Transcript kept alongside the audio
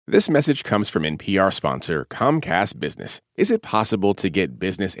This message comes from NPR sponsor Comcast Business. Is it possible to get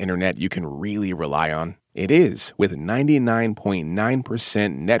business internet you can really rely on? It is, with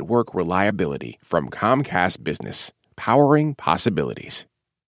 99.9% network reliability from Comcast Business, powering possibilities.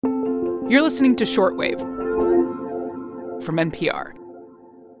 You're listening to Shortwave from NPR.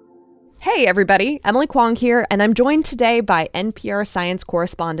 Hey, everybody. Emily Kwong here, and I'm joined today by NPR science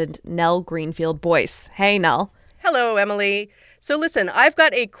correspondent Nell Greenfield-Boyce. Hey, Nell. Hello, Emily. So listen, I've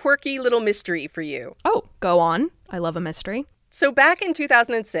got a quirky little mystery for you. Oh, go on. I love a mystery. So back in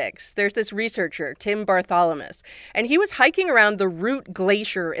 2006, there's this researcher, Tim Bartholomaus, and he was hiking around the Root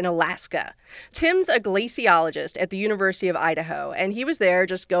Glacier in Alaska. Tim's a glaciologist at the University of Idaho, and he was there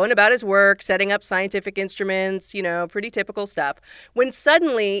just going about his work, setting up scientific instruments, pretty typical stuff, when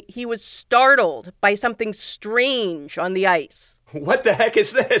suddenly he was startled by something strange on the ice. What the heck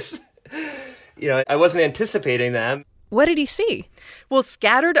is this? I wasn't anticipating that. What did he see? Well,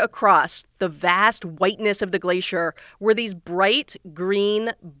 scattered across the vast whiteness of the glacier were these bright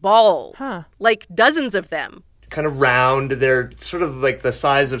green balls, like dozens of them. Kind of round. They're sort of like the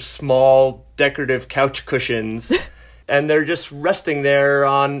size of small decorative couch cushions. And they're just resting there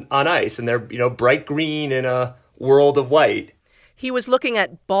on ice. And they're, bright green in a world of white. He was looking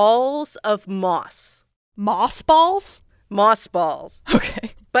at balls of moss. Moss balls? Moss balls.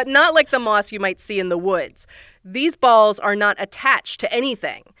 Okay. But not like the moss you might see in the woods. These balls are not attached to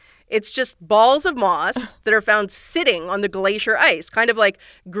anything. It's just balls of moss that are found sitting on the glacier ice, kind of like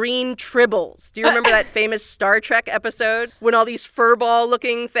green tribbles. Do you remember that famous Star Trek episode when all these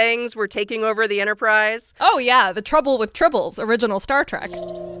furball-looking things were taking over the Enterprise? Oh, yeah, The Trouble with Tribbles, original Star Trek.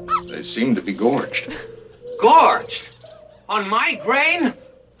 They seem to be gorged. Gorged? On my grain?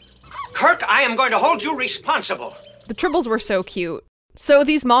 Kirk, I am going to hold you responsible. The tribbles were so cute. So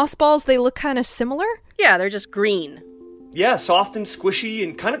these moss balls, they look kind of similar? Yeah, they're just green. Yeah, soft and squishy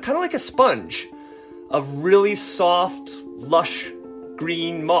and kind of like a sponge of really soft, lush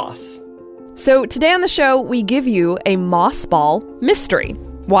green moss. So today on the show, we give you a moss ball mystery.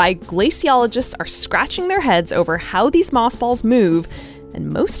 Why glaciologists are scratching their heads over how these moss balls move, and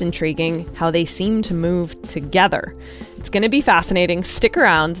most intriguing, how they seem to move together. It's going to be fascinating. Stick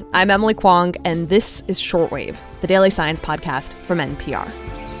around. I'm Emily Kwong, and this is Shortwave, the daily science podcast from NPR.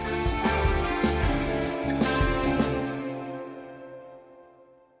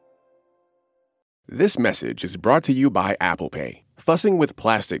 This message is brought to you by Apple Pay. Fussing with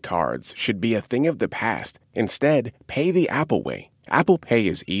plastic cards should be a thing of the past. Instead, pay the Apple way. Apple Pay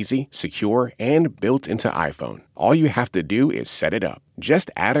is easy, secure, and built into iPhone. All you have to do is set it up.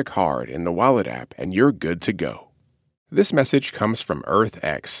 Just add a card in the Wallet app and you're good to go. This message comes from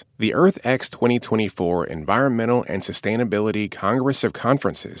EarthX. The EarthX 2024 Environmental and Sustainability Congress of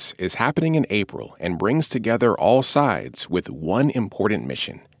Conferences is happening in April and brings together all sides with one important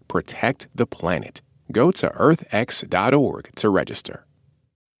mission: protect the planet. Go to earthx.org to register.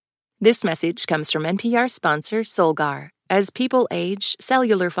 This message comes from NPR sponsor Solgar. As people age,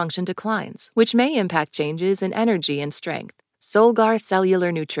 cellular function declines, which may impact changes in energy and strength. Solgar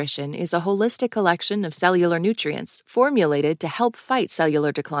Cellular Nutrition is a holistic collection of cellular nutrients formulated to help fight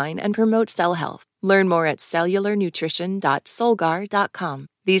cellular decline and promote cell health. Learn more at cellularnutrition.solgar.com.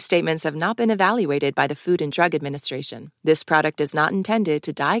 These statements have not been evaluated by the Food and Drug Administration. This product is not intended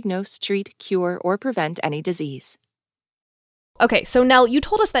to diagnose, treat, cure, or prevent any disease. Okay, so Nell, you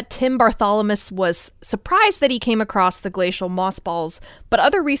told us that Tim Bartholomaus was surprised that he came across the glacial moss balls, but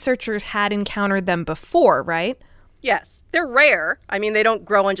other researchers had encountered them before, right? Yes, they're rare. I mean, they don't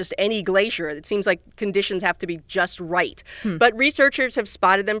grow on just any glacier. It seems like conditions have to be just right. But researchers have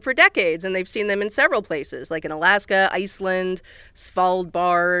spotted them for decades, and they've seen them in several places, like in Alaska, Iceland,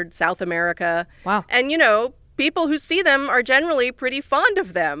 Svalbard, South America. Wow. And, people who see them are generally pretty fond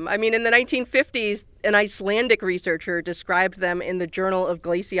of them. I mean, in the 1950s, an Icelandic researcher described them in the Journal of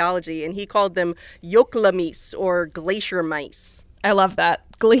Glaciology, and he called them jöklamis, or glacier mice. I love that.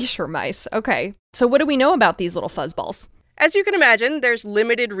 Glacier mice. Okay. So what do we know about these little fuzzballs? As you can imagine, there's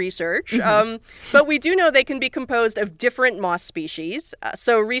limited research, but we do know they can be composed of different moss species.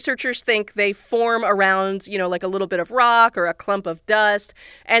 So researchers think they form around, like a little bit of rock or a clump of dust,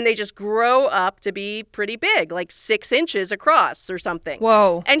 and they just grow up to be pretty big, like 6 inches across or something.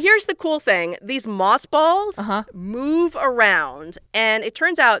 Whoa. And here's the cool thing. These moss balls move around, and it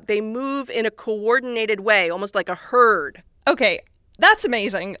turns out they move in a coordinated way, almost like a herd. Okay. That's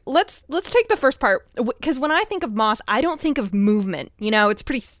amazing. Let's take the first part, because when I think of moss, I don't think of movement. It's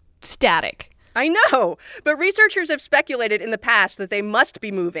pretty static. I know, but researchers have speculated in the past that they must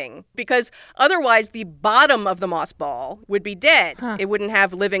be moving because otherwise the bottom of the moss ball would be dead. It wouldn't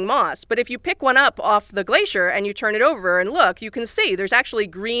have living moss. But if you pick one up off the glacier and you turn it over and look, you can see there's actually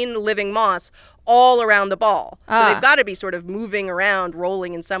green living moss all around the ball. So they've got to be sort of moving around,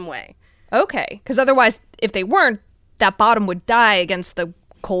 rolling in some way. Okay, because otherwise, if they weren't, that bottom would die against the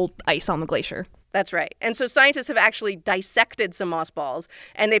cold ice on the glacier. That's right. And so scientists have actually dissected some moss balls,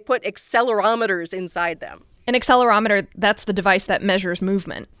 and they put accelerometers inside them. An accelerometer, that's the device that measures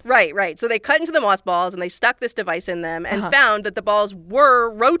movement. Right. So they cut into the moss balls, and they stuck this device in them and found that the balls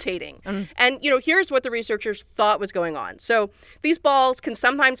were rotating. And, here's what the researchers thought was going on. So these balls can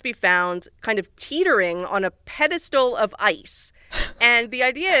sometimes be found kind of teetering on a pedestal of ice. And the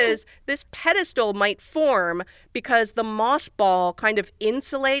idea is this pedestal might form because the moss ball kind of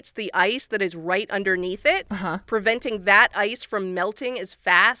insulates the ice that is right underneath it, preventing that ice from melting as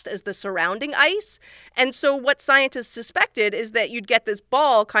fast as the surrounding ice. And so what scientists suspected is that you'd get this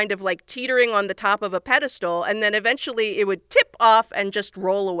ball kind of like teetering on the top of a pedestal, and then eventually it would tip off and just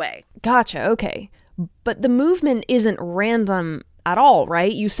roll away. Gotcha, okay. But the movement isn't random at all,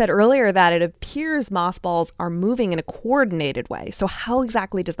 right? You said earlier that it appears moss balls are moving in a coordinated way. So how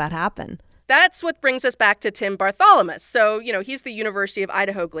exactly does that happen? That's what brings us back to Tim Bartholomaus. So, he's the University of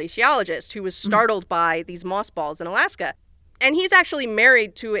Idaho glaciologist who was startled by these moss balls in Alaska. And he's actually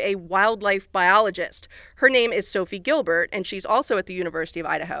married to a wildlife biologist. Her name is Sophie Gilbert, and she's also at the University of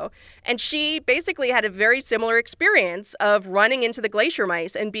Idaho. And she basically had a very similar experience of running into the glacier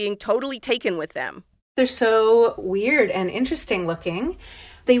mice and being totally taken with them. They're so weird and interesting looking.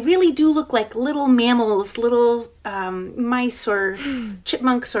 They really do look like little mammals, little mice or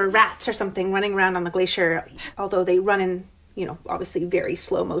chipmunks or rats or something running around on the glacier, although they run in, obviously very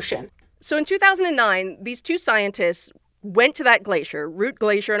slow motion. So in 2009, these two scientists went to that glacier, Root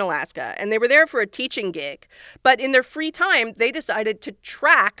Glacier in Alaska, and they were there for a teaching gig. But in their free time, they decided to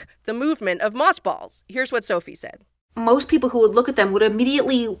track the movement of moss balls. Here's what Sophie said. Most people who would look at them would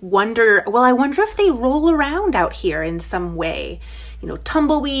immediately wonder, well, I wonder if they roll around out here in some way.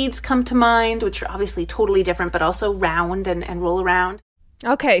 Tumbleweeds come to mind, which are obviously totally different, but also round and roll around.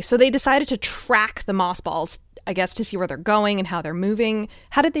 Okay, so they decided to track the moss balls, I guess, to see where they're going and how they're moving.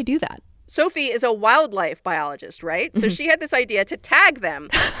 How did they do that? Sophie is a wildlife biologist, right? So she had this idea to tag them,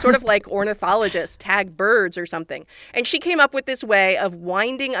 sort of like ornithologists tag birds or something. And she came up with this way of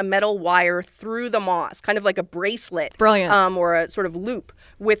winding a metal wire through the moss, kind of like a bracelet. Brilliant. Or a sort of loop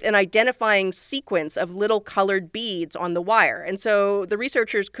with an identifying sequence of little colored beads on the wire. And so the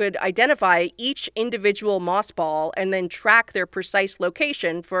researchers could identify each individual moss ball and then track their precise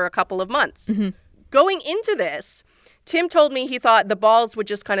location for a couple of months. Going into this, Tim told me he thought the balls would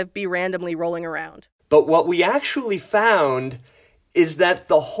just kind of be randomly rolling around. But what we actually found is that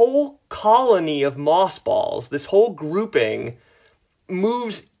the whole colony of moss balls, this whole grouping,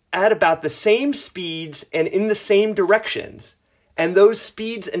 moves at about the same speeds and in the same directions. And those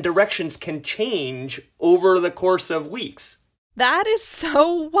speeds and directions can change over the course of weeks. That is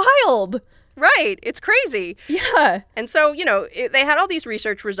so wild. Right. It's crazy. Yeah. And so, they had all these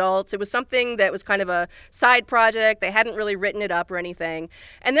research results. It was something that was kind of a side project. They hadn't really written it up or anything.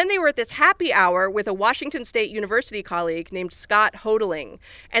 And then they were at this happy hour with a Washington State University colleague named Scott Hodeling.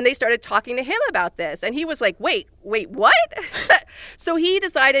 And they started talking to him about this. And he was like, wait, what? So he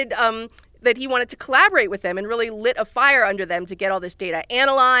decided that he wanted to collaborate with them and really lit a fire under them to get all this data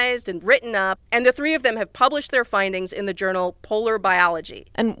analyzed and written up. And the three of them have published their findings in the journal Polar Biology.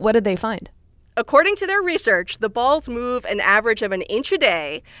 And what did they find? According to their research, the balls move an average of an inch a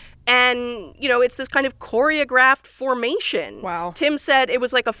day. And, it's this kind of choreographed formation. Wow. Tim said it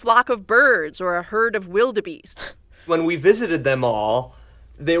was like a flock of birds or a herd of wildebeest. When we visited them all,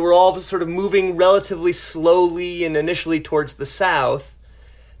 they were all sort of moving relatively slowly and initially towards the south.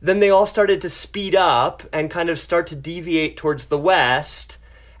 Then they all started to speed up and kind of start to deviate towards the west.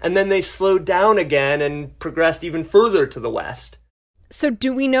 And then they slowed down again and progressed even further to the west. So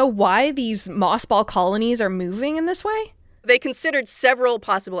do we know why these moss ball colonies are moving in this way? They considered several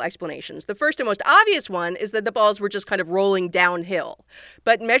possible explanations. The first and most obvious one is that the balls were just kind of rolling downhill.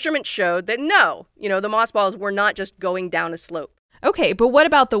 But measurements showed that no, the moss balls were not just going down a slope. Okay, but what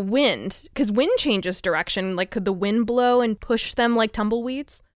about the wind? Because wind changes direction. Like, could the wind blow and push them like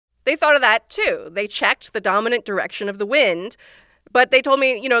tumbleweeds? They thought of that, too. They checked the dominant direction of the wind. But they told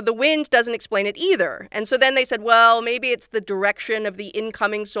me, the wind doesn't explain it either. And so then they said, well, maybe it's the direction of the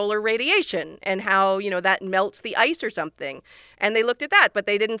incoming solar radiation and how, that melts the ice or something. And they looked at that, but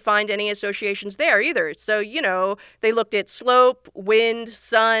they didn't find any associations there either. So, they looked at slope, wind,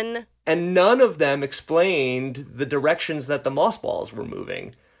 sun. And none of them explained the directions that the moss balls were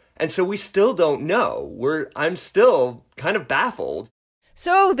moving. And so we still don't know. I'm still kind of baffled.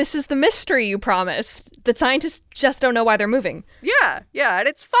 So this is the mystery you promised. The scientists just don't know why they're moving. Yeah, and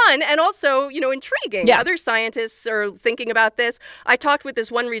it's fun and also, intriguing. Yeah. Other scientists are thinking about this. I talked with this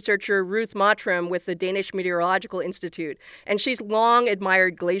one researcher, Ruth Mottram, with the Danish Meteorological Institute, and she's long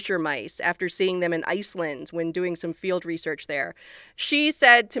admired glacier mice after seeing them in Iceland when doing some field research there. She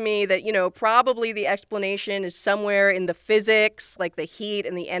said to me that, probably the explanation is somewhere in the physics, like the heat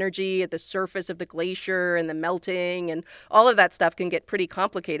and the energy at the surface of the glacier and the melting, and all of that stuff can get pretty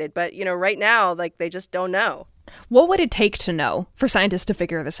complicated. But, right now, they just don't know. What would it take to know for scientists to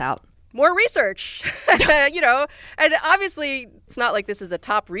figure this out? More research, and obviously it's not like this is a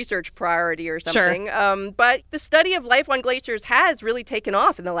top research priority or something. Sure. But the study of life on glaciers has really taken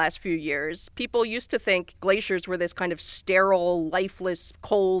off in the last few years. People used to think glaciers were this kind of sterile, lifeless,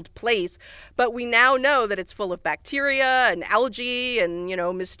 cold place. But we now know that it's full of bacteria and algae and,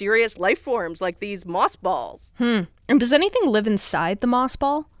 mysterious life forms like these moss balls. And does anything live inside the moss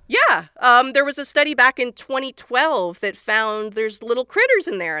ball? Yeah, there was a study back in 2012 that found there's little critters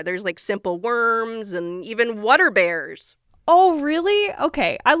in there. There's simple worms and even water bears. Oh, really?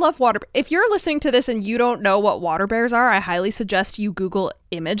 Okay, I love water. If you're listening to this and you don't know what water bears are, I highly suggest you Google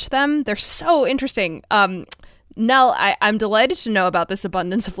image them. They're so interesting. Nell, I'm delighted to know about this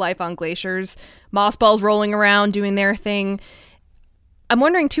abundance of life on glaciers. Moss balls rolling around, doing their thing. I'm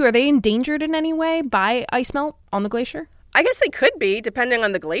wondering, too, are they endangered in any way by ice melt on the glacier? I guess they could be, depending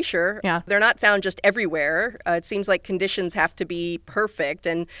on the glacier. Yeah. They're not found just everywhere. It seems like conditions have to be perfect.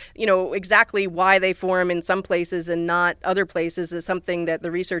 And, exactly why they form in some places and not other places is something that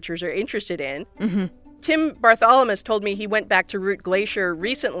the researchers are interested in. Mm-hmm. Tim Bartholomaus told me he went back to Root Glacier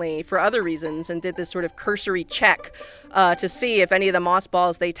recently for other reasons and did this sort of cursory check to see if any of the moss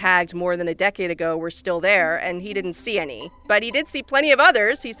balls they tagged more than a decade ago were still there, and he didn't see any. But he did see plenty of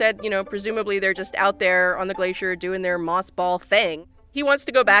others. He said, presumably they're just out there on the glacier doing their moss ball thing. He wants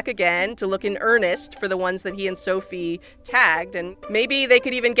to go back again to look in earnest for the ones that he and Sophie tagged, and maybe they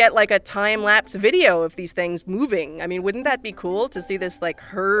could even get a time-lapse video of these things moving. I mean, wouldn't that be cool to see this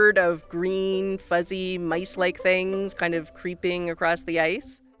herd of green, fuzzy, mice-like things kind of creeping across the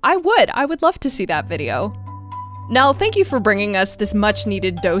ice? I would love to see that video. Nell, thank you for bringing us this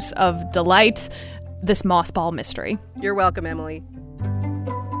much-needed dose of delight, this moss ball mystery. You're welcome, Emily.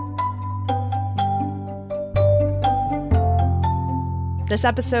 This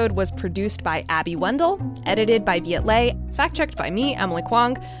episode was produced by Abby Wendell, edited by Viet Le, fact-checked by me, Emily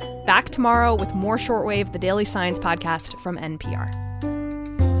Kwong. Back tomorrow with more Shortwave, the daily science podcast from NPR.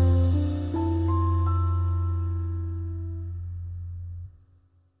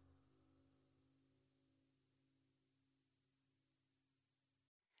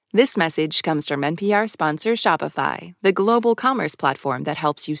 This message comes from NPR sponsor Shopify, the global commerce platform that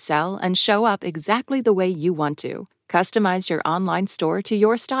helps you sell and show up exactly the way you want to. Customize your online store to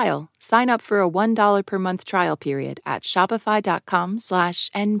your style. Sign up for a $1 per month trial period at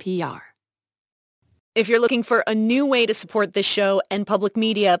shopify.com/NPR. If you're looking for a new way to support this show and public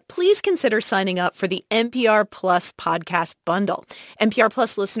media, please consider signing up for the NPR Plus podcast bundle. NPR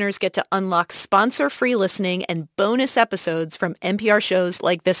Plus listeners get to unlock sponsor-free listening and bonus episodes from NPR shows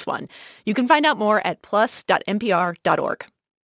like this one. You can find out more at plus.npr.org.